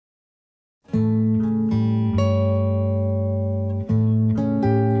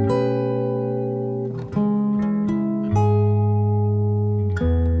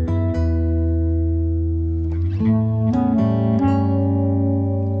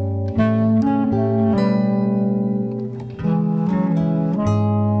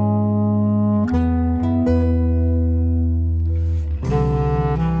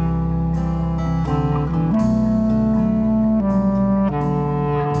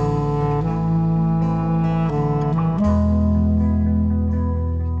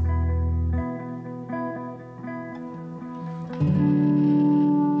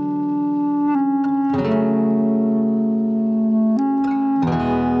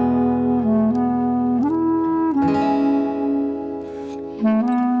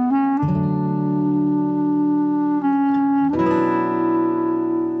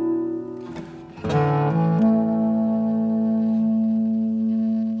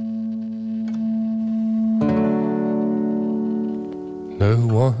no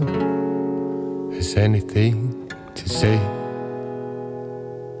one has anything to say,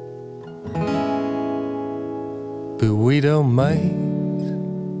 but we don't mind.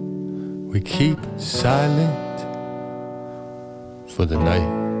 We keep silent for the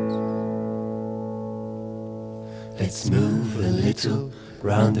night. Let's move a little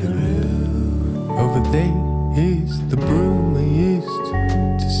round the room. Over there is the broom we used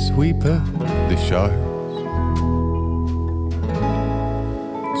to sweep up the shards,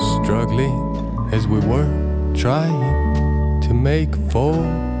 struggling as we were, trying to make for a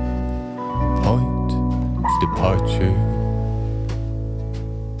point of departure.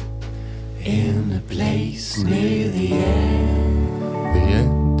 In a place near the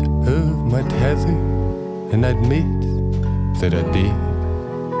end of my tether, and I admit that I did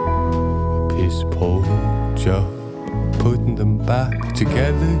a piss poor job putting them back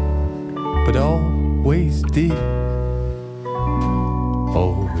together, but always did,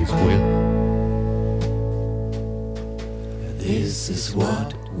 always will. This is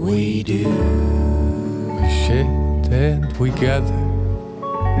what we do. We shit and we gather,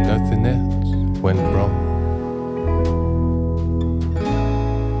 nothing else went wrong.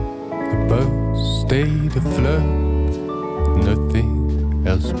 The boat stayed afloat, nothing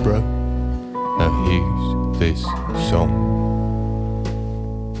else broke. Now here's this song.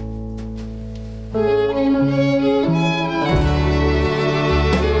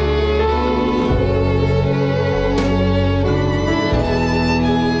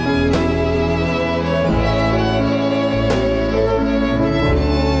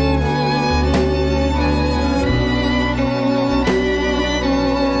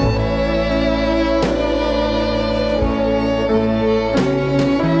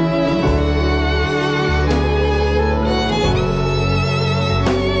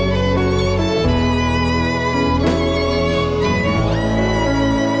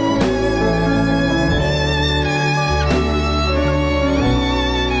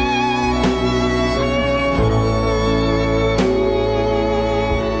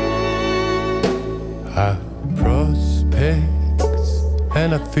 Our prospects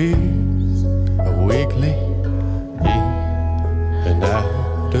and our fears are wiggling in and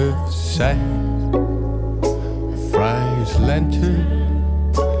out of sight. A friar's lantern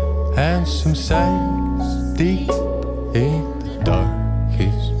and some sights deep in the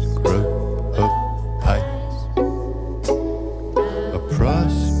darkest grove of pines. Our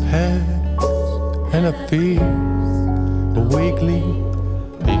prospects and our fears are wiggling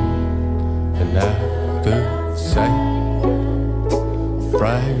in and out of sight.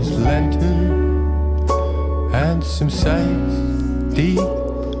 Friar's lantern and some sights deep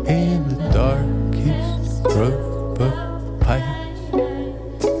in the darkest grove of pines.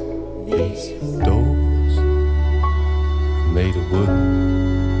 These doors are made of wood,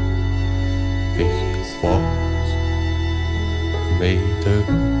 these walls are made of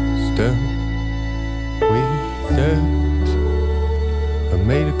stone, windows are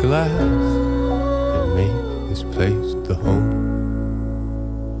made of glass. Make this place the home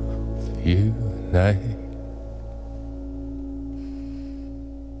for you and I.